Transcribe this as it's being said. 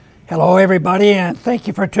Hello, everybody, and thank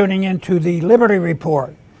you for tuning in to the Liberty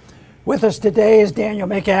Report. With us today is Daniel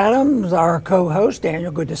McAdams, our co-host.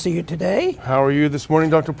 Daniel, good to see you today. How are you this morning,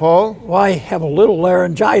 Dr. Paul? Well, I have a little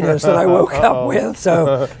laryngitis that I woke up with,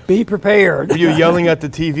 so be prepared. Were you yelling at the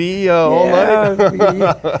TV all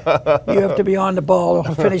night? You have to be on the ball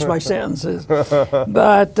to finish my sentences.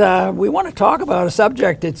 But we want to talk about a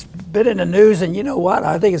subject that's been in the news, and you know what?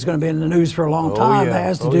 I think it's going to be in the news for a long time. Yeah. It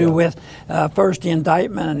has to do with first the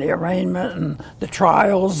indictment and the arraignment and the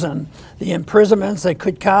trials and the imprisonments that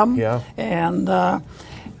could come. Yeah. And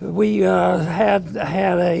we had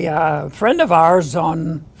a friend of ours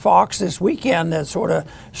on Fox this weekend that sort of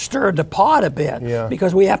stirred the pot a bit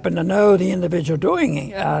because we happen to know the individual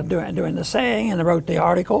doing the saying and wrote the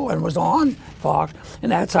article and was on Fox,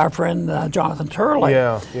 and that's our friend Jonathan Turley.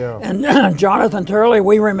 And Jonathan Turley,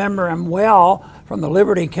 we remember him well from the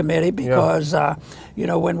Liberty Committee because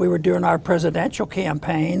when we were doing our presidential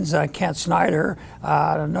campaigns, Kent Snyder,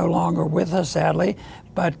 no longer with us sadly,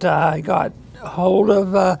 but got hold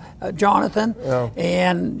of Jonathan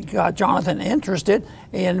and got Jonathan interested,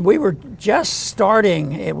 and we were just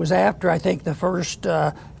starting. It was after I think the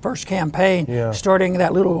first campaign, starting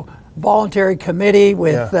that little voluntary committee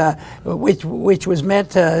with which was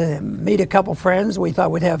meant to meet a couple friends. We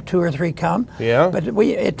thought we'd have 2 or 3 come, but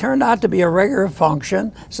it turned out to be a regular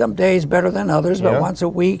function. Some days better than others, but once a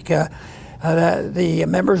week. The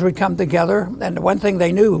members would come together, and the one thing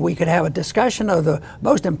they knew, we could have a discussion of the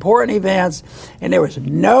most important events, and there was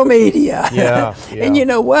no media. And you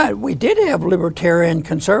know what? We did have libertarian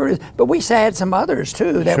conservatives, but we had some others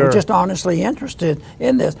too that were just honestly interested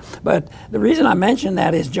in this. But the reason I mention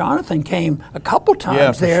that is Jonathan came a couple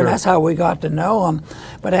times there, and that's how we got to know him.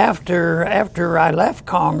 But after I left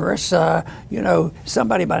Congress,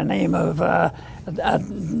 somebody by the name of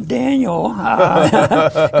Daniel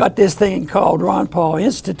got this thing called Ron Paul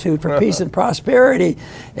Institute for Peace and Prosperity,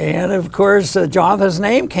 and of course Jonathan's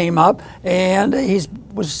name came up, and he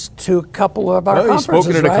was to a couple of our conferences.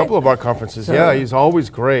 He's spoken at a couple of our conferences. So, he's always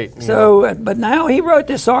great. But now he wrote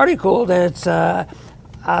this article that's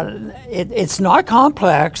it's not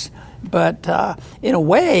complex, but in a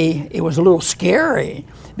way it was a little scary.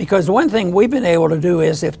 Because one thing we've been able to do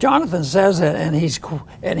is, if Jonathan says it and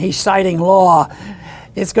he's citing law,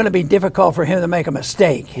 it's going to be difficult for him to make a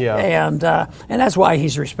mistake. And that's why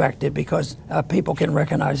he's respected, because people can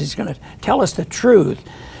recognize he's going to tell us the truth.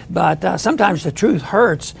 But sometimes the truth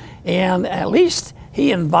hurts, and at least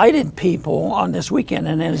he invited people on this weekend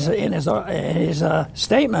in his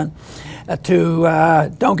statement to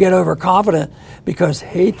don't get overconfident, because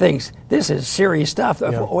he thinks this is serious stuff.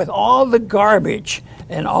 With all the garbage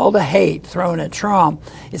and all the hate thrown at Trump,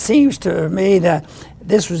 it seems to me that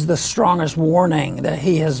this was the strongest warning that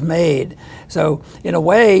he has made. So in a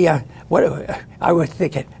way, what I was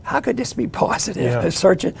thinking, how could this be positive?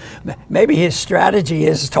 Searching, maybe his strategy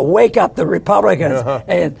is to wake up the Republicans,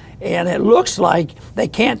 and it looks like they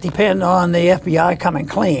can't depend on the FBI coming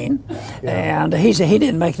clean. And he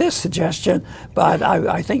didn't make this suggestion, but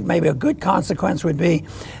I think maybe a good consequence would be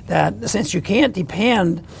that since you can't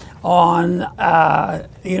depend on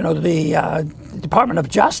the Department of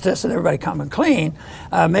Justice and everybody coming clean,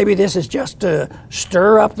 maybe this is just to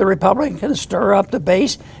stir up the Republicans, stir up the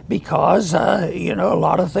base, because a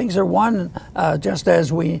lot of things are won, just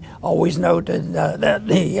as we always noted that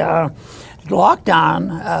the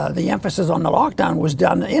lockdown, the emphasis on the lockdown was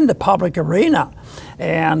done in the public arena,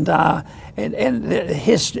 and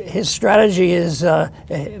his strategy is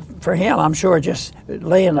for him, I'm sure, just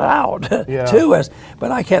laying it out to us.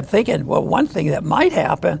 But I kept thinking, well, one thing that might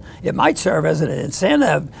happen, it might serve as an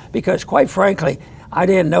incentive, because quite frankly, I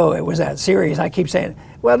didn't know it was that serious. I keep saying,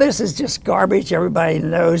 well, this is just garbage. Everybody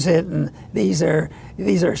knows it, and these are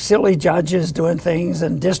silly judges doing things,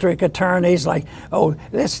 and district attorneys like, oh,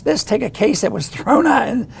 let's take a case that was thrown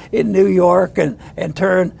out in New York and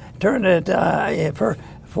turn it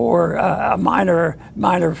for a minor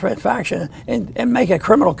infraction and make a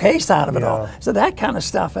criminal case out of it all. So that kind of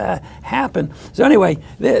stuff happened. So anyway,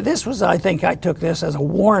 this was, I think I took this as a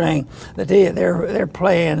warning that they're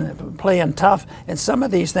playing tough, and some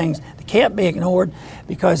of these things can't be ignored,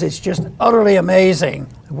 because it's just utterly amazing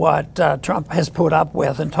what Trump has put up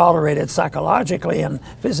with and tolerated psychologically and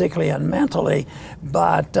physically and mentally.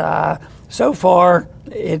 But so far,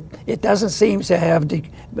 it doesn't seem to have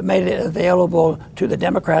made it available to the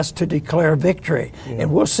Democrats to declare victory.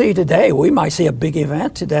 And we'll see today. We might see a big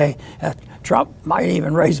event today. Trump might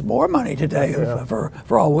even raise more money today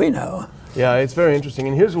for all we know. Yeah, it's very interesting.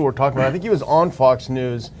 And here's what we're talking about. I think he was on Fox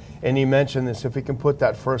News, and he mentioned this, if we can put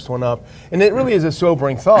that first one up. And it really is a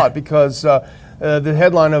sobering thought, because the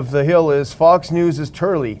headline of the Hill is, Fox News'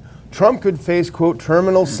 Turley Trump could face, quote,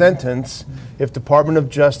 terminal sentence if Department of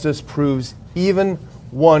Justice proves even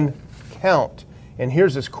one count. And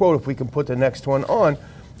here's this quote, if we can put the next one on.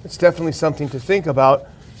 It's definitely something to think about.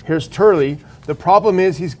 Here's Turley. The problem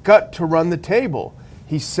is he's got to run the table.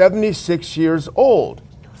 He's 76 years old.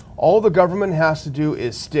 All the government has to do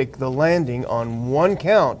is stick the landing on one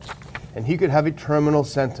count, and he could have a terminal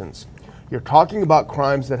sentence. You're talking about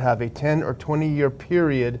crimes that have a 10 or 20-year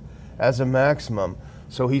period as a maximum.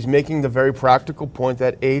 So he's making the very practical point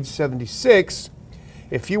that age 76,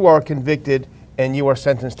 if you are convicted and you are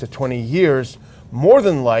sentenced to 20 years, more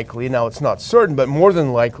than likely, now it's not certain, but more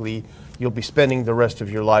than likely, you'll be spending the rest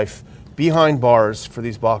of your life behind bars for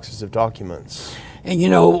these boxes of documents. And you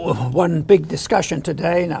know, one big discussion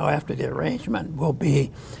today, now after the arraignment, will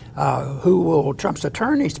be who will Trump's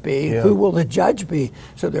attorneys be, who will the judge be.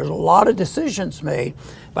 So there's a lot of decisions made.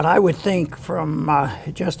 But I would think from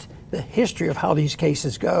just the history of how these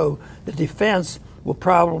cases go, the defense will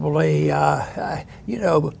probably,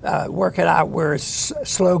 work it out where it's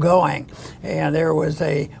slow going. And there was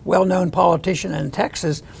a well-known politician in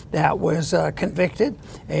Texas that was convicted,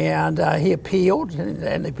 and he appealed,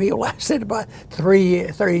 and the appeal lasted about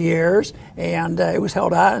three years, and it was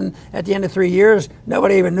held out. And at the end of 3 years,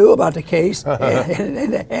 nobody even knew about the case,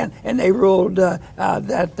 and they ruled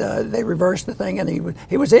that they reversed the thing, and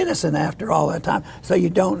he was innocent after all that time. So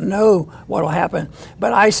you don't know what will happen,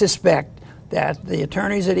 but I suspect that the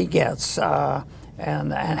attorneys that he gets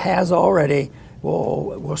and has already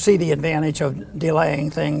will see the advantage of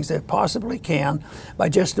delaying things that possibly can by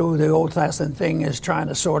just doing the old-fashioned thing is trying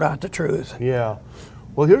to sort out the truth. Yeah.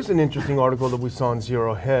 Well, here's an interesting article that we saw in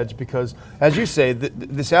Zero Hedge because, as you say,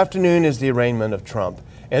 this afternoon is the arraignment of Trump,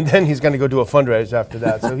 and then he's going to go do a fundraiser after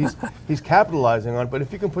that. So he's capitalizing on it. But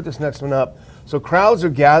if you can put this next one up. So crowds are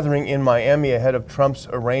gathering in Miami ahead of Trump's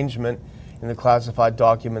arraignment in the classified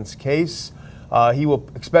documents case. He will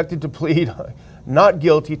expected to plead not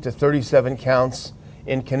guilty to 37 counts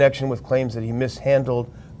in connection with claims that he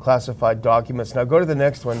mishandled classified documents. Now go to the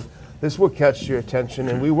next one. This will catch your attention,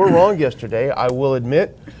 and we were wrong yesterday, I will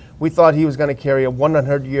admit. We thought he was going to carry a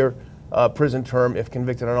 100-year prison term if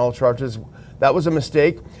convicted on all charges. That was a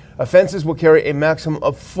mistake. Offenses will carry a maximum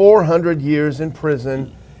of 400 years in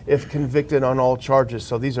prison if convicted on all charges.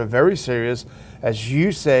 So these are very serious. As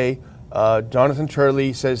you say, Jonathan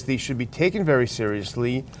Turley says these should be taken very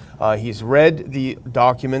seriously. He's read the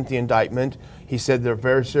document, the indictment. He said there are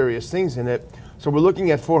very serious things in it. So we're looking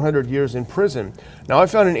at 400 years in prison. Now I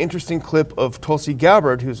found an interesting clip of Tulsi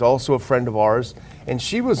Gabbard, who's also a friend of ours, and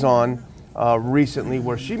she was on recently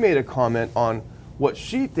where she made a comment on what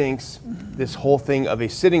she thinks this whole thing of a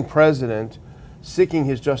sitting president sicking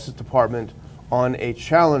his Justice Department on a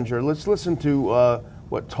challenger. Let's listen to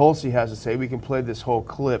what Tulsi has to say. We can play this whole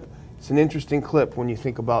clip. It's an interesting clip when you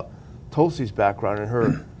think about Tulsi's background and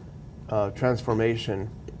her transformation.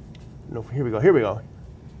 No, here we go.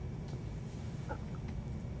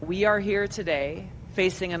 We are here today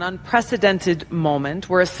facing an unprecedented moment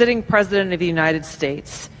where a sitting president of the United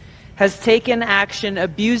States has taken action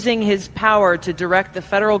abusing his power to direct the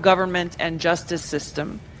federal government and justice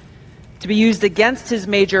system to be used against his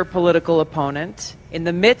major political opponent in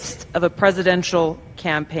the midst of a presidential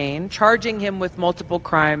campaign, charging him with multiple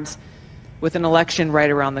crimes with an election right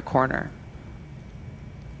around the corner.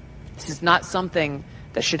 This is not something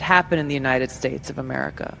that should happen in the United States of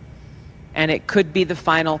America. And it could be the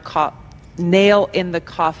final nail in the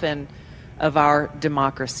coffin of our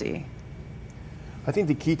democracy. I think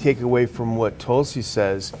the key takeaway from what Tulsi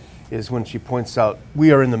says is when she points out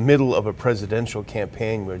we are in the middle of a presidential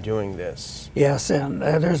campaign, we're doing this. Yes, and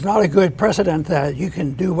there's not a good precedent that you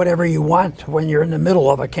can do whatever you want when you're in the middle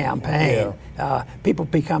of a campaign. People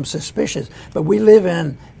become suspicious. But we live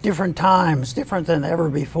in different times, different than ever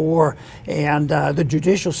before, and the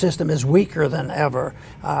judicial system is weaker than ever.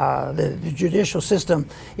 The judicial system,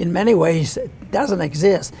 in many ways, doesn't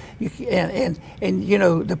exist. And you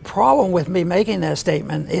know, the problem with me making that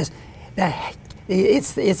statement is that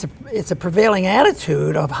it's a prevailing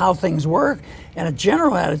attitude of how things work and a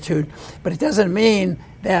general attitude, but it doesn't mean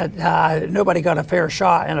that nobody got a fair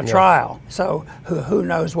shot in a trial. So who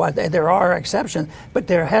knows what? There are exceptions, but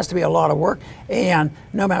there has to be a lot of work. And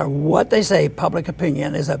no matter what they say, public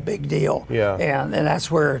opinion is a big deal. Yeah. And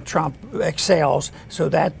that's where Trump excels. So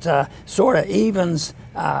that sort of evens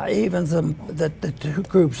the two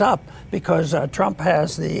groups up, because Trump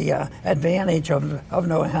has the advantage of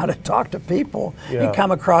knowing how to talk to people and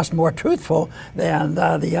come across more truthful than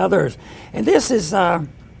the others. And this is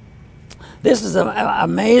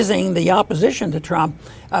amazing, the opposition to Trump.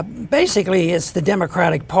 Basically, it's the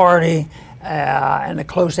Democratic Party and the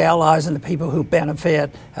close allies and the people who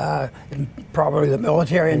benefit, probably the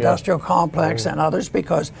military-industrial complex and others,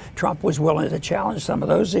 because Trump was willing to challenge some of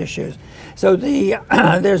those issues. So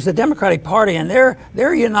there's the Democratic Party, and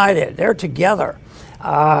they're united. They're together.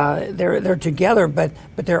 They're together, but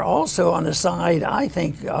they're also on the side, I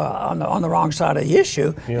think, on the wrong side of the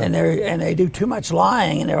issue, and they do too much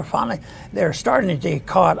lying, and they're starting to get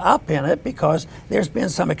caught up in it because there's been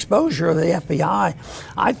some exposure of the FBI.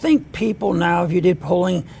 I think people now, if you did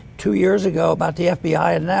polling 2 years ago about the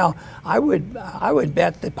FBI, and now I would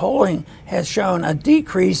bet the polling has shown a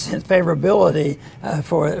decrease in favorability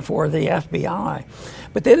for the FBI.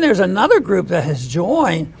 But then there's another group that has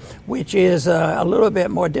joined, which is a little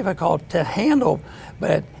bit more difficult to handle.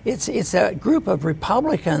 But it's a group of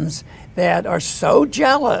Republicans that are so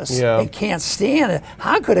jealous and can't stand it.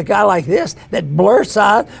 How could a guy like this that blurts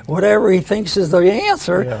out whatever he thinks is the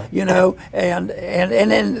answer, and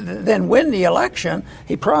then win the election?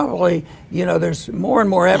 He probably, there's more and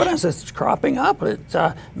more evidence that's cropping up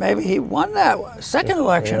that maybe he won that second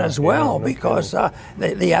election as well, because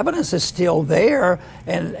the evidence is still there,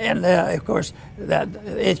 and of course that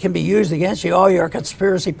it can be used against you. Oh, you're a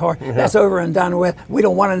conspiracy party. That's over and done with. We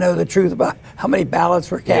don't want to know the truth about how many ballots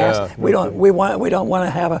were cast. We don't want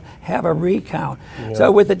to have a recount.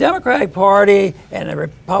 So with the Democratic Party and the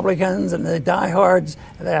Republicans and the diehards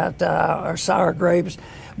that are sour grapes,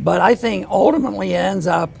 but I think ultimately ends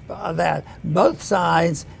up that both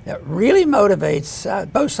sides, that really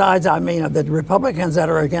motivates both sides. I mean, of the Republicans that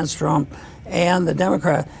are against Trump and the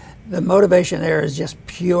Democrats. The motivation there is just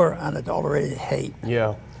pure, unadulterated hate.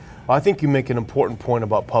 Yeah. I think you make an important point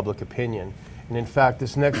about public opinion. And in fact,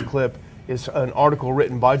 this next clip is an article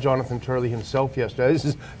written by Jonathan Turley himself yesterday. This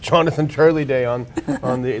is Jonathan Turley Day on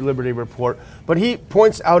the Liberty Report. But he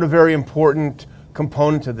points out a very important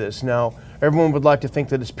component to this. Now, everyone would like to think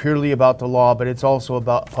that it's purely about the law, but it's also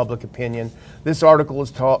about public opinion. This article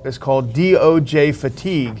is called DOJ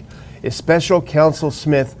Fatigue. Is Special Counsel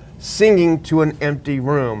Smith singing to an empty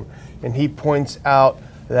room? And he points out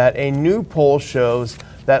that a new poll shows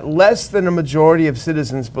that less than a majority of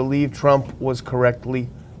citizens believe Trump was correctly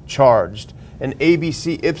charged. An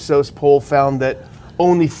ABC Ipsos poll found that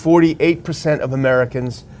only 48% of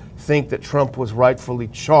Americans think that Trump was rightfully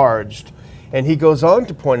charged. And he goes on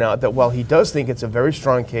to point out that while he does think it's a very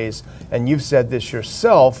strong case, and you've said this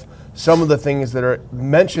yourself, some of the things that are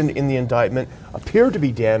mentioned in the indictment appear to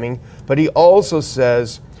be damning, but he also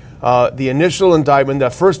says the initial indictment, the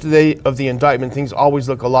first day of the indictment, things always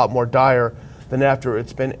look a lot more dire than after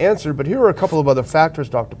it's been answered. But here are a couple of other factors,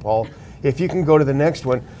 Dr. Paul. If you can go to the next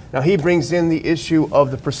one. Now, he brings in the issue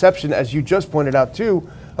of the perception, as you just pointed out too,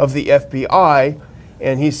 of the FBI.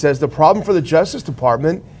 And he says the problem for the Justice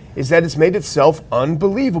Department is that it's made itself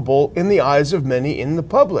unbelievable in the eyes of many in the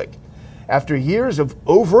public. After years of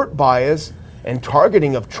overt bias and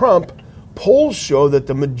targeting of Trump, polls show that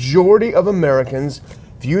the majority of Americans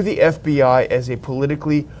view the FBI as a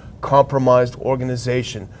politically compromised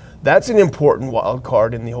organization. That's an important wild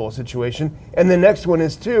card in the whole situation. And the next one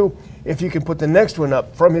is too, if you can put the next one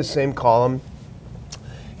up from his same column.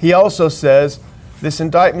 He also says this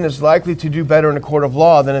indictment is likely to do better in a court of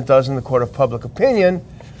law than it does in the court of public opinion.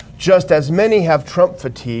 Just as many have Trump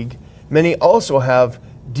fatigue, many also have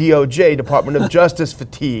DOJ, Department of Justice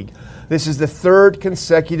fatigue. This is the third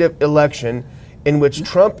consecutive election in which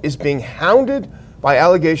Trump is being hounded by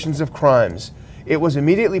allegations of crimes. It was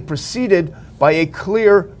immediately preceded by a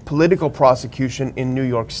clear political prosecution in New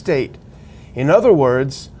York State. In other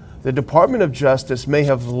words, the Department of Justice may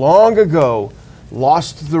have long ago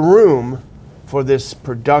lost the room for this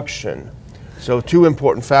production. So two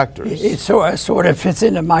important factors. It sort of fits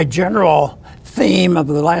into my general theme of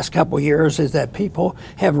the last couple of years, is that people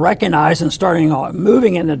have recognized and starting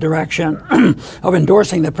moving in the direction of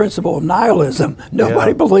endorsing the principle of nihilism.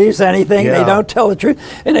 Nobody believes anything. They don't tell the truth,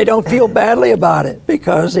 and they don't feel badly about it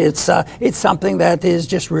because it's something that is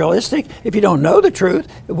just realistic. If you don't know the truth,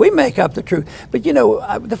 we make up the truth. But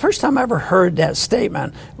the first time I ever heard that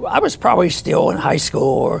statement, I was probably still in high school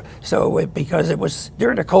or so, because it was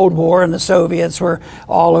during the Cold War and the Soviets were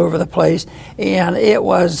all over the place, and it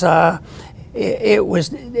was. It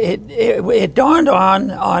dawned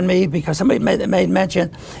on me because somebody made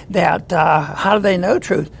mention that how do they know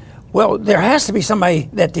truth? Well, there has to be somebody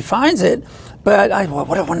that defines it. But I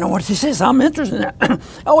want to know what this is. I'm interested in that.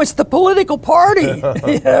 Oh, it's the political party.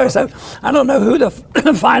 So I don't know who the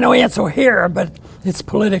final answer here, but it's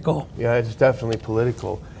political. Yeah, it's definitely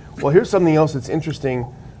political. Well, here's something else that's interesting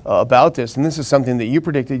about this, and this is something that you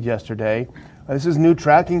predicted yesterday. This is a new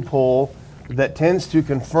tracking poll that tends to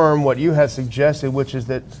confirm what you had suggested, which is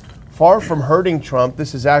that far from hurting Trump,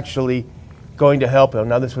 this is actually going to help him.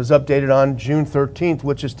 Now, this was updated on June 13th,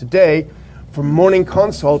 which is today. From Morning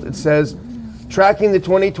Consult, it says, tracking the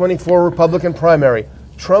 2024 Republican primary,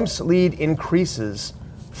 Trump's lead increases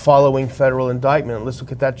following federal indictment. Let's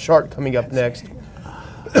look at that chart coming up next.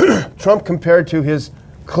 Trump compared to his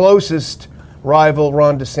closest rival,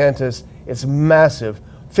 Ron DeSantis, it's massive.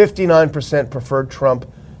 59% preferred Trump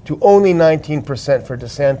to only 19% for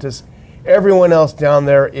DeSantis. Everyone else down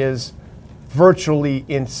there is virtually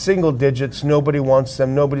in single digits. Nobody wants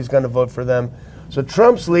them. Nobody's going to vote for them. So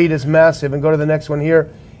Trump's lead is massive. And go to the next one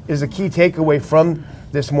here is a key takeaway from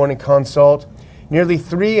this Morning Consult. Nearly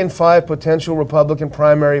 3 in 5 potential Republican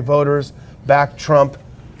primary voters back Trump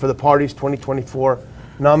for the party's 2024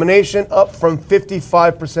 nomination, up from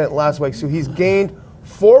 55% last week. So he's gained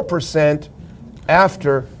 4%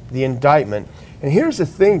 after the indictment. And here's the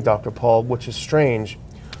thing, Dr. Paul, which is strange.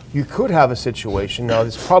 You could have a situation, now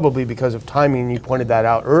this probably because of timing, and you pointed that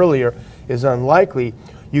out earlier, is unlikely.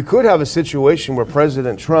 You could have a situation where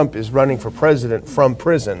President Trump is running for president from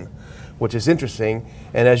prison, which is interesting.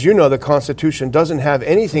 And as you know, the Constitution doesn't have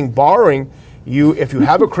anything barring you, if you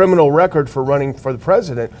have a criminal record for running for the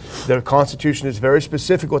president. The Constitution is very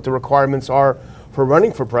specific what the requirements are for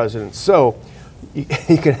running for president. So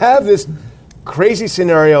you can have this crazy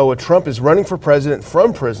scenario where Trump is running for president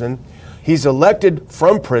from prison, he's elected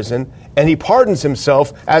from prison, and he pardons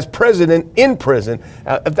himself as president in prison.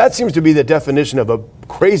 That seems to be the definition of a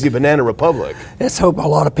crazy banana republic. Let's hope a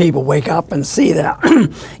lot of people wake up and see that.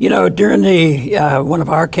 You know, during the one of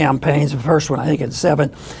our campaigns, the first one, I think in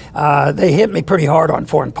 7, they hit me pretty hard on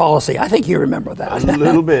foreign policy. I think you remember that. A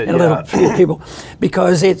little bit, and a few people,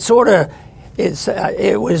 because it sort of,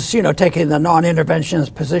 it was, you know, taking the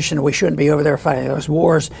non-interventionist position. We shouldn't be over there fighting those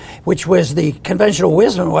wars, which was the conventional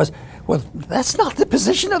wisdom was, well, that's not the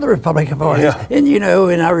position of the Republican Party. Yeah. And, you know,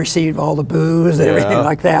 and I received all the boos and everything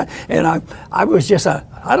like that. And I was just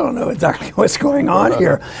I don't know exactly what's going on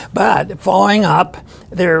here. But following up,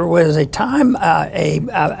 there was a time,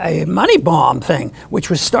 a money bomb thing, which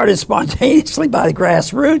was started spontaneously by the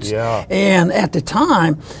grassroots. Yeah. And at the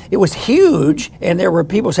time, it was huge. And there were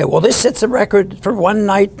people saying, well, this sets a record for one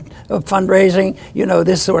night of fundraising, you know,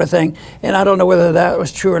 this sort of thing. And I don't know whether that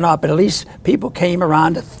was true or not, but at least people came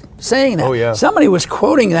around to saying that. Oh, yeah. Somebody was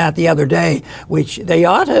quoting that the other day, which they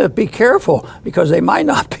ought to be careful because they might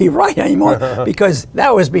not be right anymore because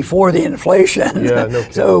that was before the inflation. Yeah, no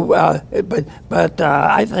kidding. So, but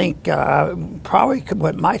I think probably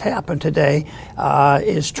what might happen today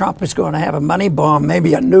is Trump is going to have a money bomb,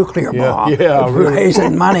 maybe a nuclear bomb, really.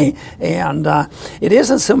 raising money. And it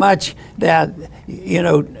isn't so much that, you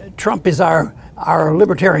know, Trump is our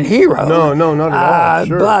libertarian hero. No, not at all.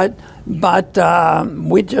 Sure. But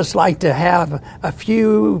we'd just like to have a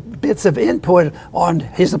few bits of input on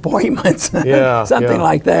his appointments, something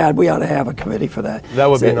like that. We ought to have a committee for that. That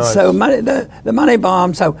would be nice. So the money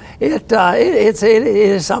bomb. So it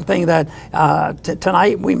is something that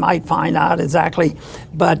tonight we might find out exactly.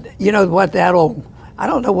 But you know what that'll. I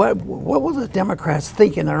don't know what will the Democrats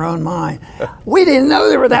think in their own mind. We didn't know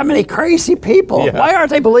there were that many crazy people. Yeah. Why aren't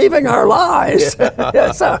they believing our lies?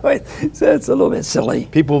 So it's a little bit silly.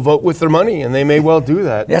 People vote with their money, and they may well do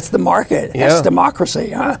that. That's the market. Yeah. That's democracy.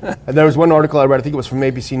 Huh? And there was one article I read, I think it was from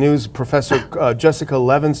ABC News, Professor Jessica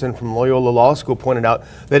Levinson from Loyola Law School pointed out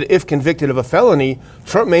that if convicted of a felony,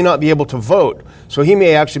 Trump may not be able to vote. So he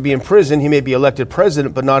may actually be in prison, he may be elected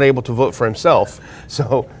president, but not able to vote for himself.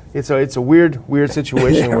 So it's a weird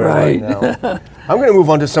situation we're in right now. I'm going to move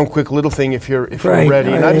on to some quick little thing if you're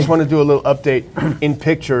ready. And I just want to do a little update in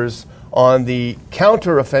pictures on the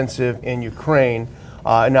counteroffensive in Ukraine.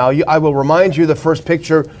 Now, I will remind you the first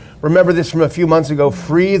picture. Remember this from a few months ago.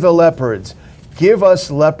 Free the leopards. Give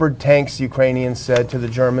us leopard tanks, Ukrainians said to the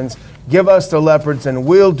Germans. Give us the leopards and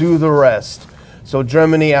we'll do the rest. So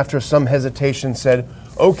Germany, after some hesitation, said,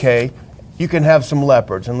 okay, you can have some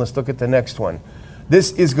leopards. And let's look at the next one.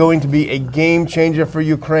 This is going to be a game changer for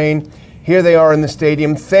Ukraine. Here they are in the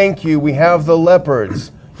stadium. Thank you. We have the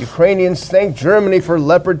leopards. Ukrainians thank Germany for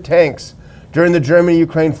leopard tanks during the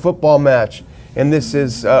Germany-Ukraine football match. And this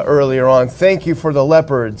is earlier on. Thank you for the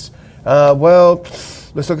leopards. Well,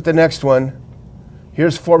 let's look at the next one.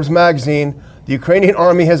 Here's Forbes magazine. The Ukrainian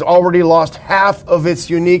army has already lost half of its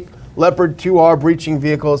unique Leopard 2R breaching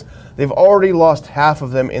vehicles. They've already lost half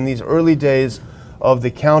of them in these early days of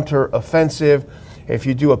the counter-offensive. If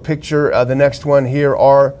you do a picture, the next one here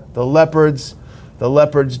are the leopards. The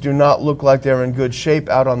leopards do not look like they're in good shape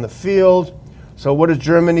out on the field. So what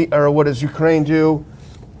does Ukraine do?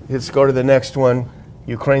 Let's go to the next one.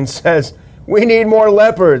 Ukraine says, we need more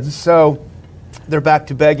leopards. So they're back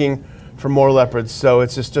to begging for more leopards. So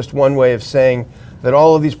it's just one way of saying that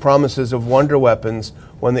all of these promises of wonder weapons,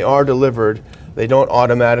 when they are delivered, they don't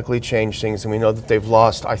automatically change things. And we know that they've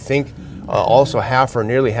lost, I think, also half or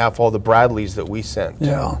nearly half all the Bradleys that we sent.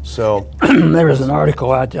 Yeah. So there was an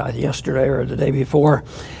article out yesterday or the day before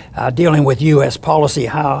dealing with U.S. policy,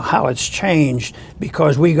 how it's changed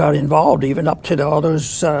because we got involved even up to all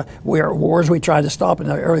those wars we tried to stop in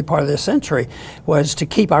the early part of this century was to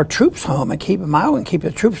keep our troops home and keep them out and keep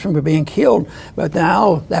the troops from being killed. But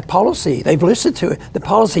now that policy, they've listened to it. The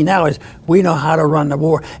policy now is we know how to run the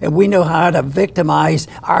war and we know how to victimize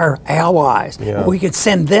our allies. Yeah. We could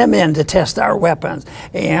send them in to test our weapons.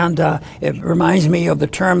 And it reminds me of the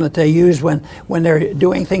term that they use when they're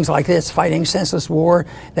doing things like this, fighting senseless war,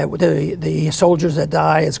 that the soldiers that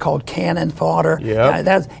die, it's called cannon fodder. Yeah.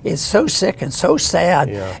 That is so sick and so sad.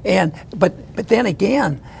 Yeah. But then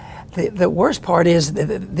again, the worst part is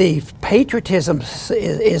the patriotism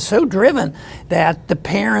is so driven that the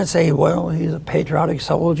parents say, well, he's a patriotic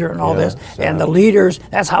soldier and all this. And the leaders,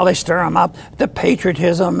 that's how they stir them up. The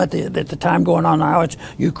patriotism at the time going on now, it's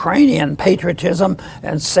Ukrainian patriotism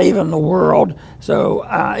and saving the world. So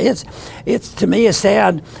it's to me, it's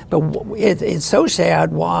sad, but it's so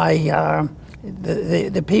sad why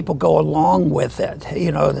the people go along with it.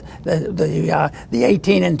 You know, the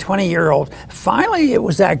 18 and 20-year-olds. Finally, it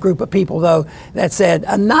was that group of people, though, that said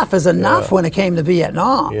enough is enough when it came to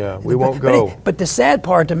Vietnam. Yeah, we won't go. But the sad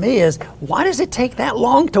part to me is, why does it take that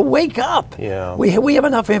long to wake up? Yeah. We have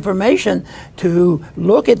enough information to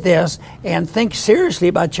look at this and think seriously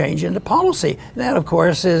about changing the policy. And that, of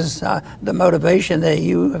course, is the motivation that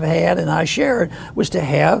you have had and I shared, was to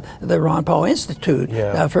have the Ron Paul Institute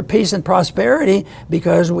for Peace and Prosperity,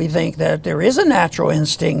 because we think that there is a natural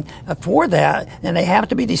instinct for that, and they have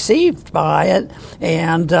to be deceived by it.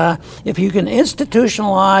 And if you can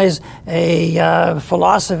institutionalize a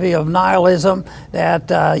philosophy of nihilism that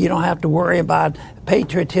you don't have to worry about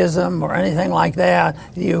patriotism or anything like that,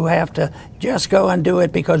 you have to just go and do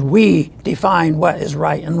it because we define what is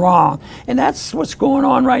right and wrong. And that's what's going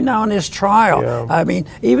on right now in this trial. Yeah. I mean,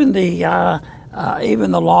 even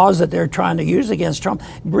the laws that they're trying to use against Trump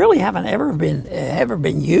really haven't ever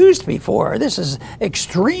been used before. This is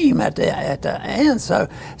extreme at the end. So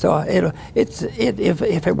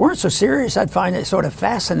if it weren't so serious, I'd find it sort of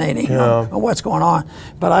fascinating on what's going on.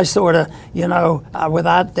 But I sort of,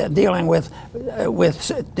 without dealing with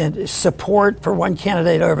support for one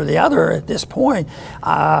candidate over the other at this point,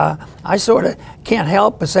 I sort of can't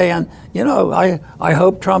help but saying, I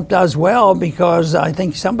hope Trump does well, because I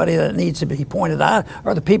think somebody that needs to be pointed out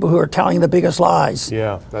are the people who are telling the biggest lies.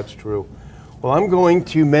 Yeah, that's true. Well, I'm going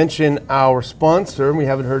to mention our sponsor. We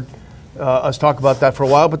haven't heard us talk about that for a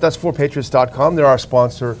while, but that's 4patriots.com. They're our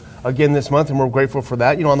sponsor again this month, and we're grateful for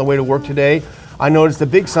that. On the way to work today, I noticed a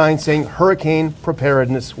big sign saying Hurricane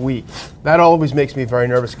Preparedness Week. That always makes me very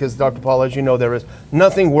nervous because, Dr. Paul, as you know, there is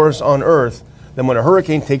nothing worse on earth than when a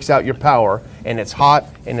hurricane takes out your power and it's hot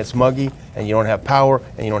and it's muggy and you don't have power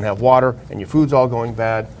and you don't have water and your food's all going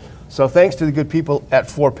bad. So thanks to the good people at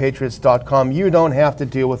 4patriots.com, you don't have to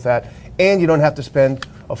deal with that, and you don't have to spend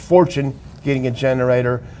a fortune getting a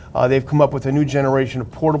generator. They've come up with a new generation of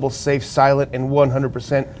portable, safe, silent, and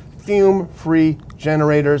 100% fume-free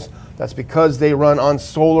generators. That's because they run on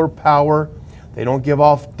solar power. They don't give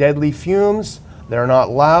off deadly fumes. They're not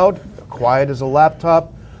loud. They're quiet as a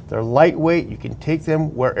laptop. They're lightweight. You can take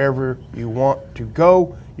them wherever you want to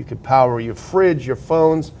go. You can power your fridge, your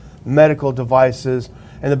phones, medical devices.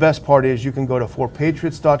 And the best part is you can go to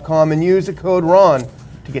 4patriots.com and use the code RON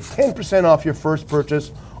to get 10% off your first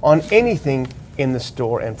purchase on anything in the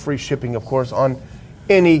store, and free shipping, of course, on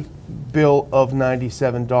any bill of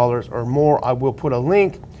 $97 or more. I will put a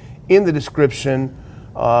link in the description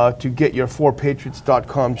to get your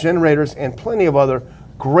 4patriots.com generators and plenty of other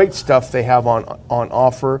great stuff they have on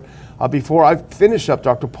offer. Before I finish up,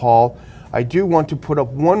 Dr. Paul, I do want to put up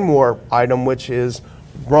one more item, which is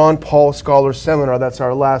Ron Paul Scholar Seminar. That's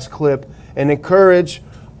our last clip. And encourage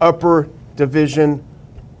upper division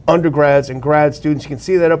undergrads and grad students. You can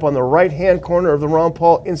see that up on the right-hand corner of the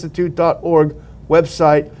ronpaulinstitute.org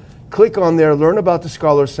website. Click on there, learn about the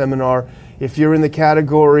Scholar Seminar. If you're in the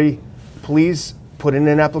category, please put in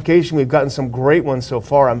an application. We've gotten some great ones so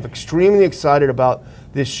far. I'm extremely excited about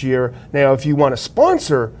this year. Now, if you want to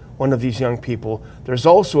sponsor one of these young people, there's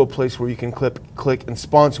also a place where you can click and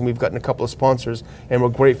sponsor. We've gotten a couple of sponsors, and we're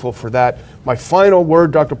grateful for that. My final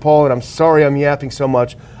word, Dr. Paul, and I'm sorry I'm yapping so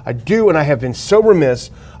much. I do, and I have been so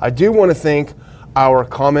remiss, I do want to thank our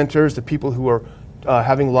commenters, the people who are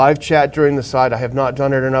having live chat during the site. I have not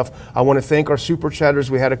done it enough. I want to thank our super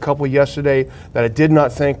chatters. We had a couple yesterday that I did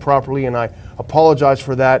not thank properly, and I apologize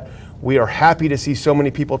for that. We are happy to see so many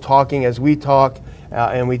people talking as we talk,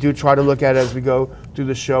 and we do try to look at it as we go through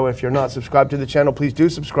the show. If you're not subscribed to the channel, please do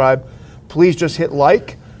subscribe. Please just hit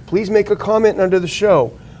like. Please make a comment under the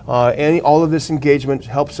show. All of this engagement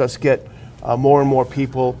helps us get more and more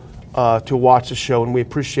people to watch the show, and we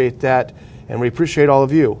appreciate that, and we appreciate all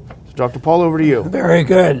of you. So Dr. Paul, over to you. Very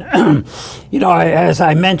good. As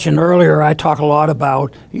I mentioned earlier, I talk a lot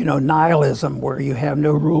about, nihilism, where you have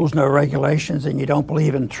no rules, no regulations, and you don't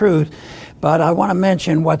believe in truth. But I want to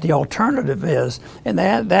mention what the alternative is, and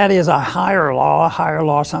that is a higher law. A higher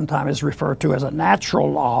law sometimes is referred to as a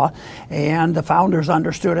natural law, and the founders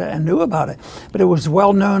understood it and knew about it. But it was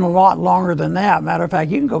well known a lot longer than that. Matter of fact,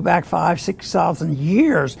 you can go back 5,000, 6,000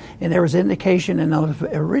 years, and there was indication in the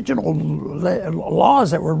original laws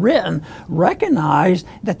that were written recognized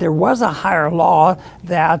that there was a higher law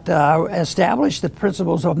that established the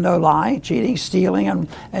principles of no lying, cheating, stealing,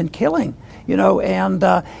 and killing. And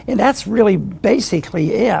that's really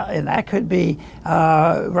basically it. And that could be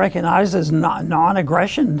recognized as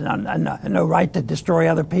non-aggression, no right to destroy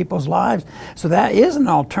other people's lives. So that is an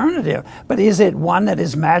alternative. But is it one that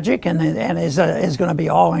is magic and is going to be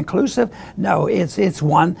all-inclusive? No, it's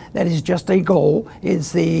one that is just a goal.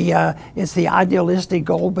 It's the idealistic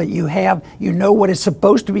goal, but you know what it's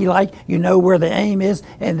supposed to be like. You know where the aim is,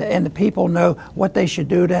 and the people know what they should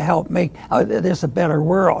do to help make this a better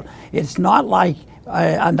world. It's not like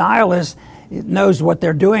a nihilist knows what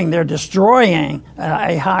they're doing. They're destroying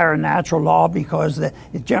a higher natural law because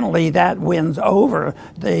generally that wins over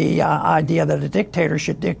the idea that a dictator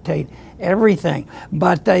should dictate everything.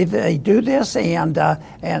 But they do this, and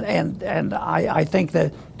I think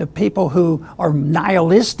that the people who are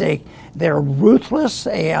nihilistic, they're ruthless,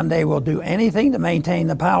 and they will do anything to maintain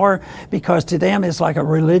the power, because to them it's like a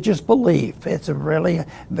religious belief. It's really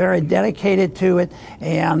very dedicated to it,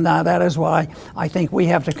 and that is why I think we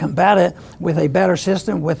have to combat it with a better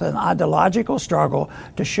system, with an ideological struggle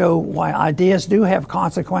to show why ideas do have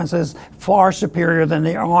consequences far superior than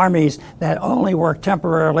the armies that only work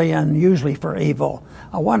temporarily and usually for evil.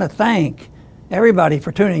 I want to thank everybody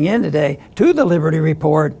for tuning in today to the Liberty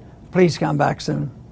Report. Please come back soon.